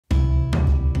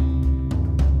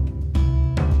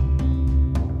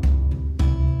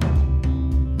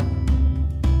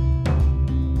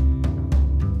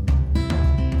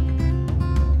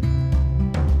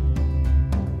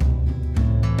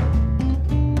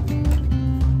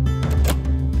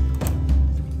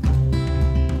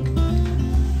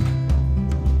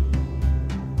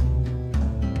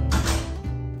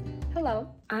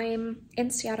in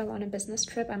Seattle on a business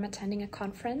trip. I'm attending a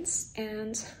conference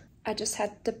and I just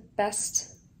had the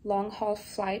best long-haul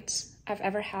flight I've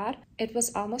ever had. It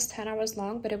was almost 10 hours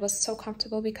long, but it was so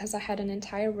comfortable because I had an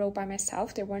entire row by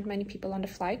myself. There weren't many people on the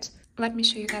flight. Let me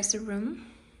show you guys the room.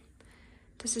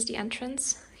 This is the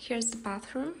entrance. Here's the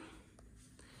bathroom.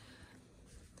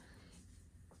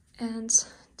 And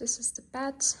this is the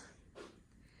bed,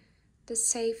 the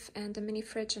safe and the mini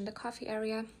fridge in the coffee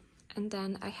area. And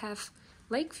then I have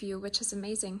lake view, which is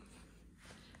amazing.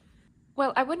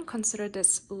 Well, I wouldn't consider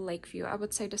this lake view. I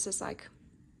would say this is like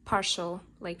partial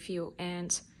lake view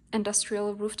and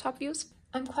industrial rooftop views.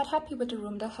 I'm quite happy with the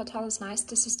room. The hotel is nice.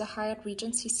 This is the Hyatt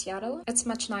Regency Seattle. It's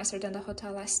much nicer than the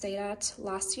hotel I stayed at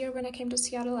last year when I came to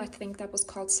Seattle. I think that was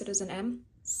called Citizen M.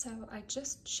 So I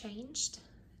just changed.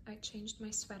 I changed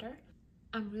my sweater.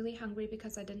 I'm really hungry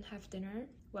because I didn't have dinner.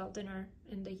 Well, dinner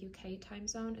in the UK time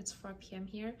zone. It's 4 p.m.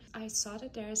 here. I saw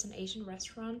that there is an Asian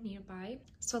restaurant nearby.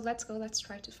 So let's go. Let's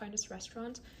try to find this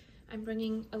restaurant. I'm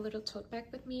bringing a little tote bag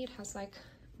with me. It has like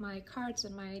my cards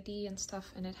and my ID and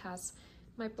stuff, and it has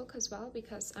my book as well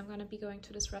because I'm gonna be going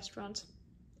to this restaurant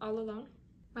all alone.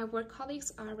 My work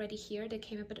colleagues are already here. They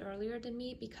came a bit earlier than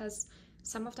me because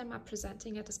some of them are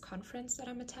presenting at this conference that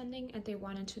I'm attending and they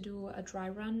wanted to do a dry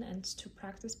run and to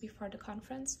practice before the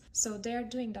conference. So they're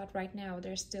doing that right now.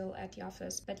 They're still at the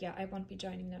office, but yeah, I won't be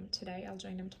joining them today. I'll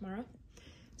join them tomorrow.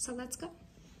 So let's go.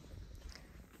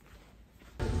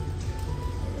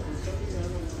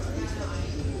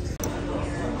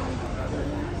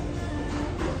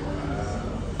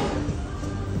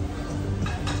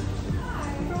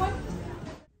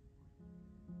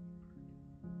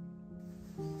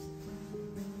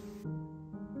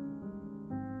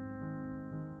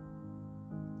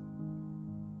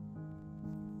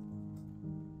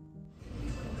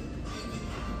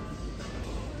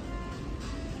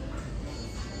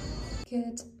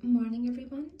 Good morning,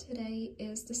 everyone. Today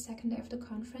is the second day of the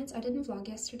conference. I didn't vlog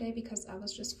yesterday because I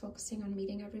was just focusing on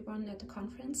meeting everyone at the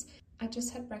conference. I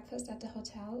just had breakfast at the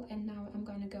hotel and now I'm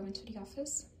going to go into the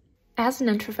office. As an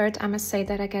introvert, I must say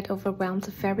that I get overwhelmed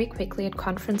very quickly at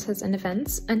conferences and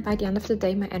events, and by the end of the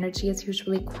day my energy is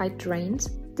usually quite drained.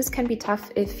 This can be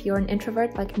tough if you're an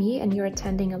introvert like me and you're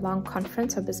attending a long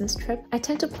conference or business trip. I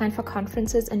tend to plan for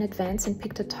conferences in advance and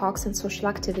pick the talks and social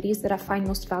activities that I find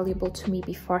most valuable to me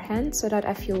beforehand so that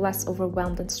I feel less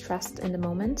overwhelmed and stressed in the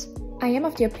moment. I am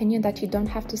of the opinion that you don't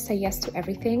have to say yes to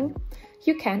everything.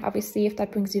 You can, obviously, if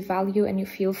that brings you value and you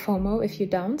feel FOMO if you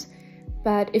don't.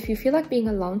 But if you feel like being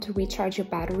alone to recharge your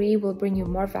battery will bring you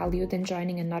more value than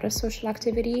joining another social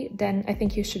activity, then I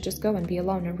think you should just go and be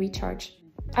alone and recharge.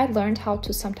 I learned how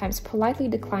to sometimes politely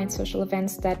decline social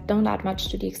events that don't add much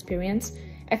to the experience.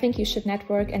 I think you should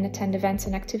network and attend events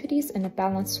and activities in a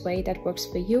balanced way that works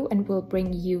for you and will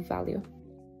bring you value.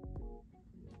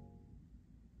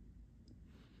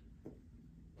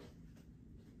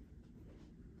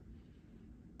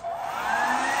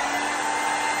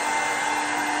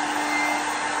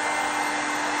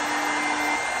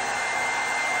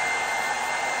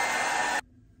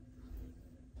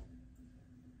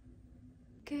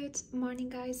 Good morning,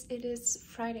 guys. It is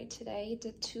Friday today.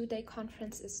 The 2-day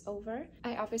conference is over.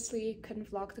 I obviously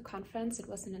couldn't vlog the conference. It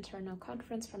was an internal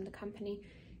conference from the company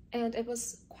and it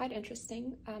was quite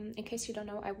interesting. In case you don't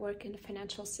know, I work in the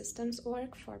financial systems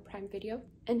org for Prime Video.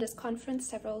 In this conference,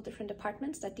 several different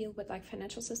departments that deal with like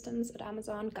financial systems at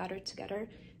Amazon gathered together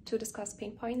to discuss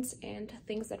pain points and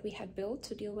things that we had built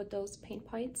to deal with those pain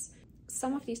points.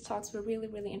 Some of these talks were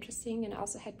really interesting, and I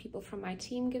also had people from my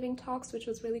team giving talks, which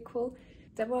was really cool.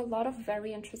 There were a lot of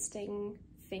very interesting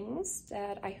things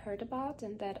that I heard about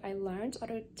and that I learned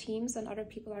other teams and other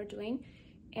people are doing,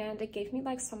 and it gave me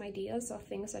like some ideas of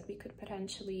things that we could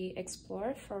potentially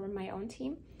explore for my own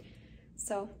team.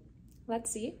 So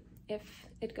let's see if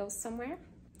it goes somewhere.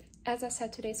 As I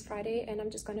said, today's Friday and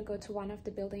I'm just going to go to one of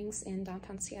the buildings in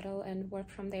downtown Seattle and work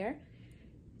from there.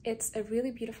 It's a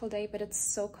really beautiful day, but it's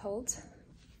so cold.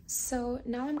 So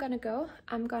now I'm gonna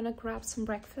grab some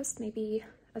breakfast, maybe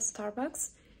a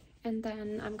Starbucks, and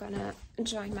then I'm gonna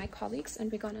join my colleagues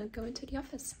and we're gonna go into the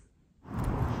office.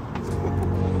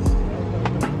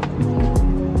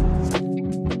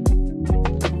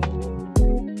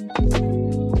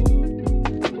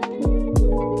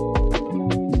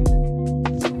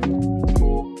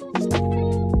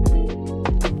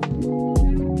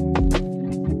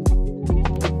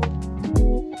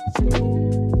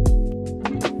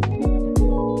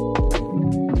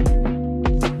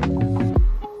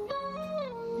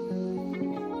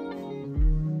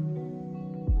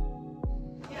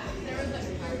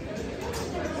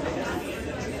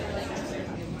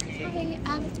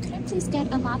 Could I please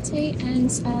get a latte and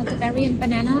the berry and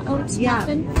banana oats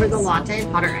muffin? Yeah, for the latte,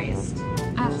 hot or iced?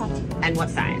 Hot. And what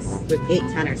size? With 8,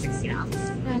 10, or 16 ounce?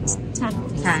 That's 10.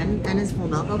 Please. 10? And is whole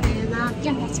milk okay in that?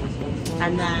 Yeah, that's fine.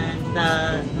 And then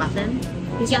the muffin?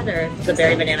 Yeah. The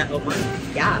berry banana oat one?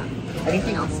 Yeah.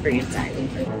 Anything else for you today?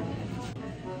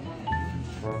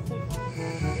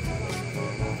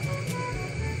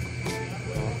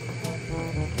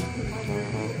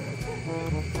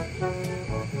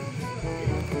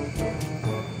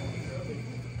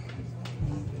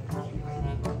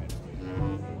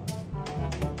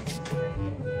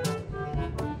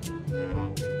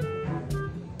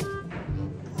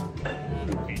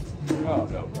 Oh,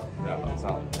 no, it's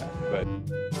not like that. But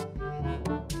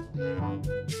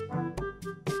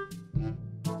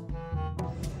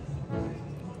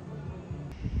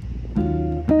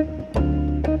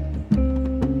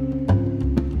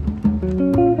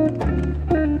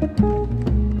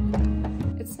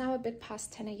it's now a bit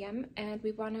past 10 a.m. and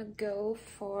we want to go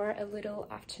for a little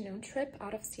afternoon trip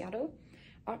out of Seattle.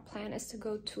 Our plan is to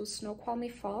go to Snoqualmie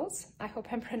Falls. I hope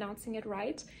I'm pronouncing it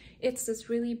right. It's this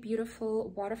really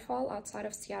beautiful waterfall outside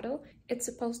of Seattle. It's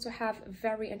supposed to have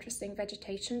very interesting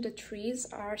vegetation. The trees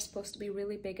are supposed to be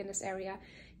really big in this area,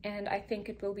 and I think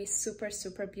it will be super,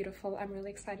 super beautiful. I'm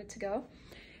really excited to go.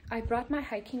 I brought my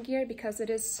hiking gear because it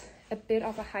is a bit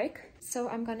of a hike. So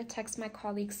I'm gonna text my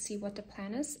colleagues, see what the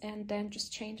plan is, and then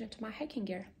just change into my hiking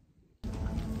gear.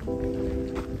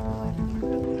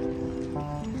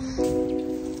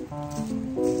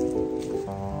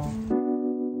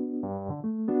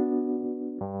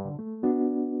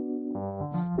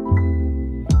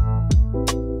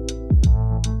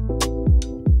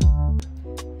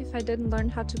 If I didn't learn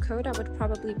how to code, I would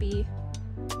probably be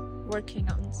working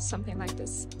on something like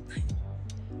this,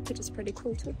 which is pretty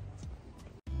cool too.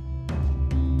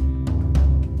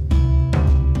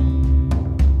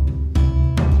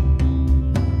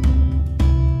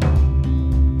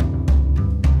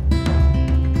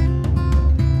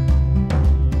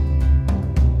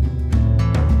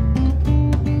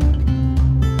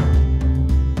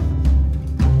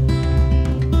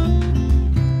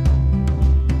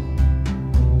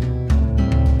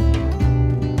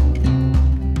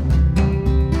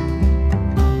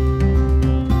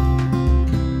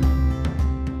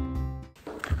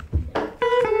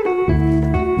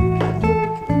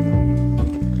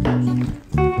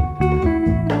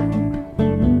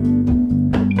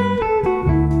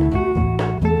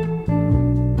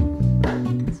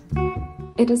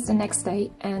 It is the next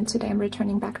day, and today I'm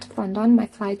returning back to London. My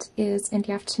flight is in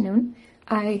the afternoon.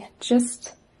 I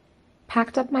just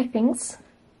packed up my things,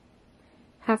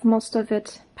 have most of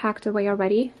it packed away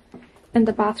already. In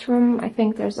the bathroom, I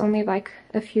think there's only like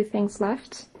a few things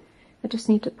left. I just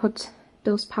need to put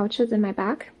those pouches in my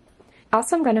bag.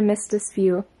 Also, I'm gonna miss this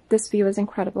view. This view is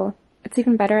incredible. It's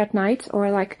even better at night or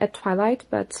like at twilight,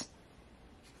 but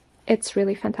it's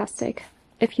really fantastic.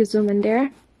 If you zoom in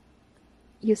there,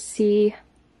 you see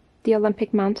the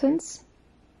Olympic Mountains.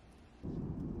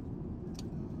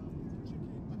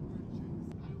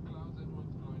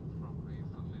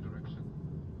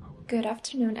 Good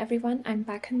afternoon, everyone. I'm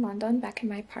back in London, back in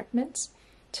my apartment.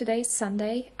 Today's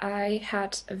Sunday. I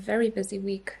had a very busy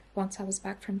week once I was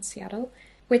back from Seattle,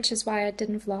 which is why I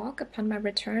didn't vlog upon my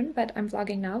return, but I'm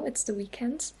vlogging now. It's the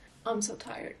weekend. I'm so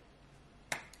tired.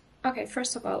 Okay,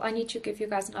 first of all, I need to give you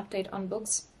guys an update on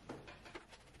books.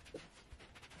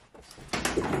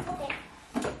 Okay.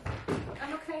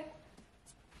 I'm okay.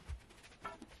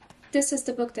 This is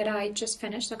the book that I just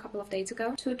finished a couple of days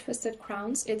ago, Two Twisted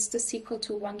Crowns. It's the sequel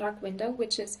to One Dark Window,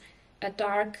 which is a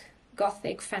dark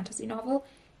gothic fantasy novel,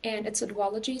 and it's a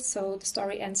duology, so the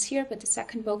story ends here with the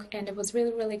second book, and it was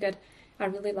really, really good. I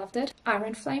really loved it.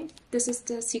 Iron Flame. This is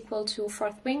the sequel to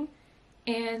Fourth Wing,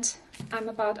 and I'm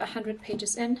about 100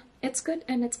 pages in. It's good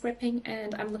and it's gripping,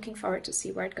 and I'm looking forward to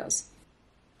see where it goes.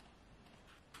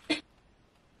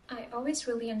 I always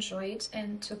really enjoyed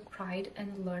and took pride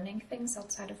in learning things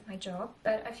outside of my job,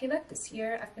 but I feel like this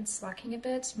year I've been slacking a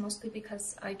bit, mostly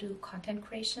because I do content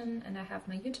creation and I have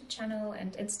my YouTube channel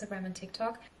and Instagram and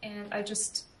TikTok, and I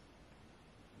just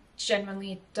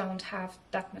genuinely don't have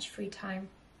that much free time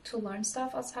to learn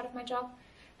stuff outside of my job.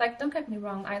 Like, don't get me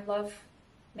wrong, I love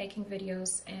making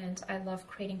videos and I love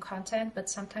creating content, but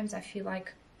sometimes I feel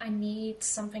like I need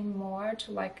something more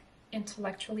to like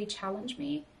intellectually challenge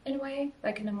me in a way,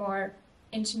 like in a more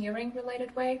engineering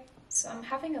related way. So I'm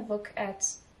having a look at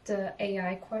the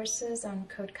AI courses on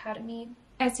Codecademy.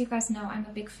 As you guys know, I'm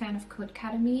a big fan of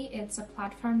Codecademy. It's a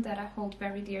platform that I hold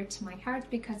very dear to my heart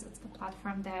because it's the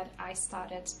platform that I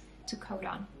started to code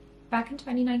on. Back in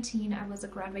 2019, I was a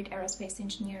graduate aerospace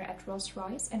engineer at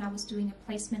Rolls-Royce, and I was doing a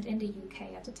placement in the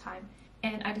UK at the time.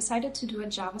 And I decided to do a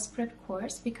JavaScript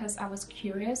course because I was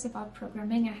curious about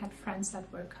programming. I had friends that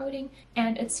were coding,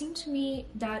 and it seemed to me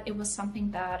that it was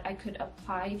something that I could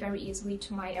apply very easily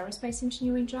to my aerospace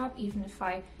engineering job, even if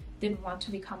I didn't want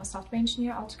to become a software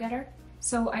engineer altogether.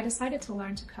 So I decided to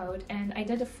learn to code, and I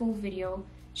did a full video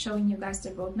showing you guys the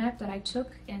roadmap that I took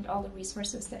and all the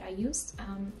resources that I used.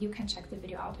 You can check the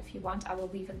video out if you want. I will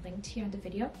leave it linked here in the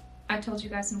video. I told you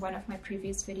guys in one of my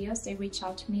previous videos, they reached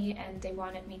out to me and they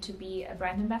wanted me to be a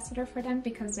brand ambassador for them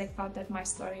because they thought that my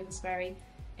story was very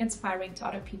inspiring to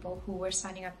other people who were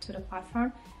signing up to the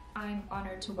platform. I'm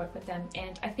honored to work with them,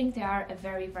 and I think they are a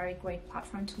very, very great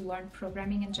platform to learn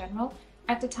programming in general.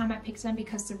 At the time I picked them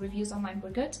because the reviews online were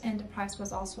good and the price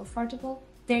was also affordable.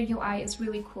 Their UI is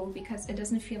really cool because it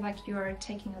doesn't feel like you're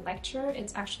taking a lecture,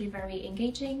 it's actually very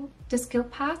engaging. The skill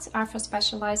paths are for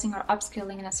specializing or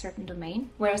upskilling in a certain domain,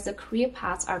 whereas the career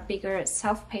paths are bigger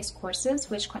self-paced courses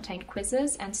which contain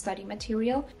quizzes and study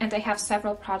material, and they have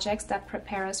several projects that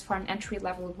prepare us for an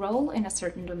entry-level role in a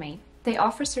certain domain. They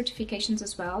offer certifications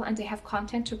as well, and they have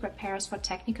content to prepare us for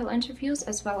technical interviews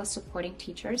as well as supporting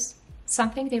teachers.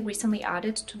 Something they recently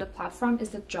added to the platform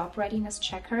is the job readiness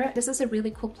checker. This is a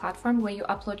really cool platform where you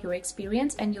upload your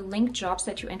experience and you link jobs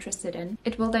that you're interested in.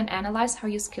 It will then analyze how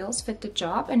your skills fit the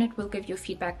job, and it will give you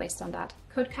feedback based on that.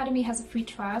 Codecademy has a free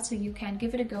trial, so you can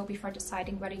give it a go before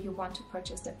deciding whether you want to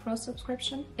purchase the pro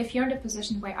subscription. If you're in the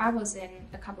position where I was in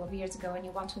a couple of years ago and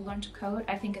you want to learn to code,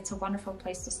 I think it's a wonderful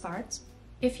place to start.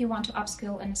 If you want to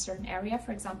upskill in a certain area,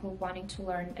 for example, wanting to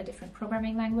learn a different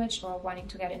programming language or wanting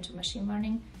to get into machine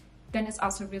learning, then it's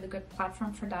also a really good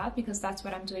platform for that, because that's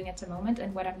what I'm doing at the moment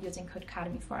and what I'm using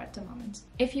Codecademy for at the moment.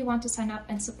 If you want to sign up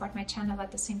and support my channel at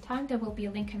the same time, there will be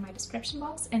a link in my description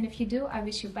box, and if you do, I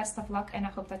wish you best of luck and I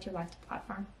hope that you like the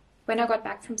platform. When I got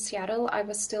back from Seattle, I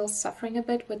was still suffering a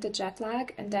bit with the jet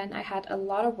lag, and then I had a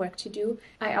lot of work to do.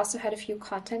 I also had a few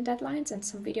content deadlines and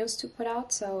some videos to put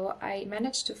out, so I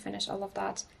managed to finish all of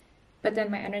that, but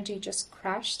then my energy just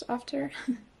crashed after.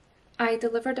 I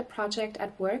delivered a project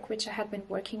at work which I had been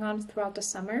working on throughout the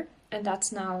summer, and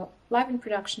that's now live in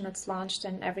production. It's launched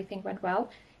and everything went well,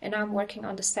 and I'm working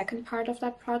on the second part of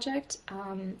that project,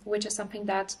 which is something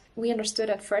that we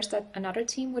understood at first that another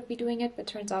team would be doing it, but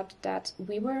turns out that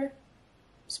we were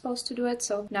supposed to do it,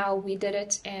 so now we did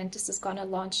it, and this is gonna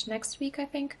launch next week, I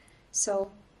think. So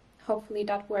hopefully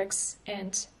that works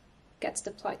and gets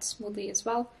deployed smoothly as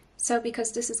well. So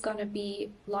because this is going to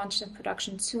be launched in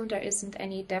production soon, there isn't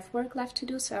any dev work left to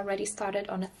do, so I already started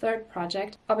on a third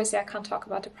project. Obviously I can't talk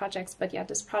about the projects, but yeah,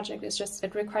 this project is just,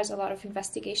 it requires a lot of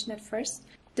investigation at first.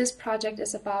 This project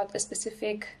is about a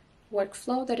specific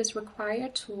workflow that is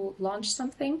required to launch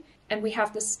something, and we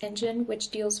have this engine which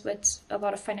deals with a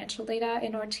lot of financial data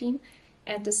in our team,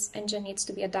 and this engine needs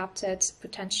to be adapted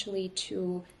potentially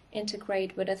to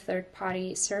integrate with a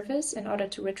third-party service in order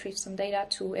to retrieve some data,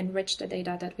 to enrich the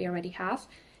data that we already have,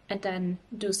 and then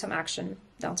do some action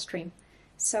downstream.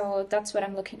 So that's what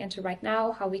I'm looking into right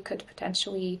now, how we could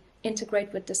potentially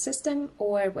integrate with the system,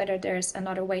 or whether there's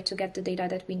another way to get the data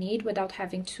that we need without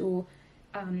having to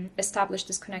establish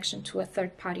this connection to a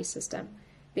third-party system.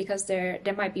 Because there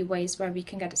might be ways where we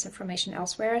can get this information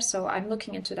elsewhere. So I'm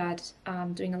looking into that,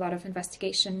 doing a lot of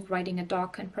investigation, writing a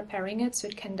doc and preparing it so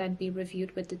it can then be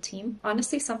reviewed with the team.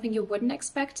 Honestly, something you wouldn't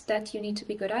expect that you need to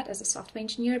be good at as a software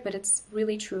engineer, but it's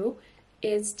really true,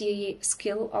 is the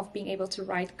skill of being able to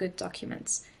write good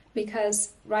documents.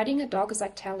 Because writing a doc is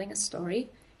like telling a story.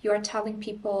 You are telling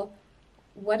people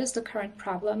what is the current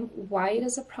problem, why it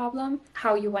is a problem,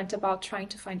 how you went about trying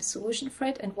to find a solution for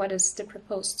it, and what is the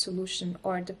proposed solution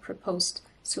or the proposed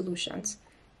solutions.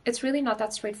 It's really not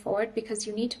that straightforward because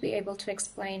you need to be able to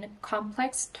explain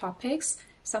complex topics,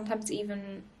 sometimes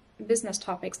even business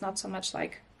topics, not so much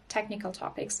like technical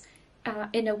topics,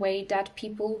 in a way that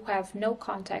people who have no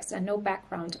context and no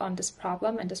background on this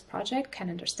problem and this project can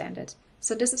understand it.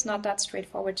 So this is not that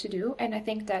straightforward to do, and I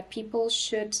think that people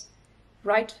should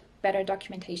write better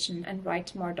documentation and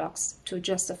write more docs to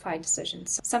justify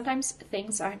decisions. Sometimes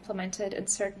things are implemented in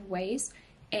certain ways,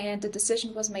 and the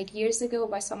decision was made years ago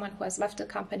by someone who has left the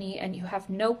company, and you have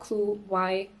no clue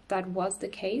why that was the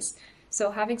case.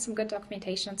 So having some good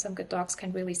documentation, some good docs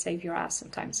can really save your ass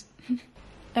sometimes.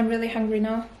 I'm really hungry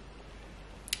now.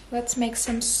 Let's make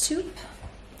some soup.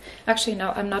 Actually,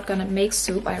 no, I'm not gonna make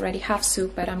soup. I already have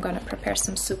soup, but I'm gonna prepare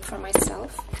some soup for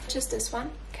myself. Just this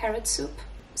one, carrot soup.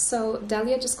 So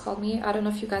Delia just called me. I don't know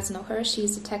if you guys know her.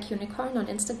 She's a tech unicorn on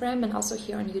Instagram and also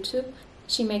here on YouTube.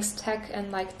 She makes tech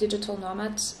and like digital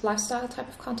nomad lifestyle type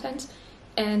of content.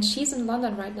 And she's in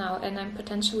London right now, and I'm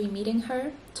potentially meeting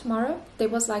her tomorrow. There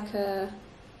was like a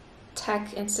tech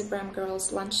Instagram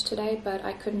girls lunch today, but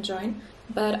I couldn't join.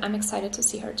 But I'm excited to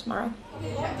see her tomorrow.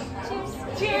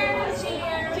 Cheers! Cheers!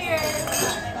 Cheers!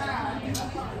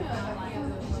 Cheers!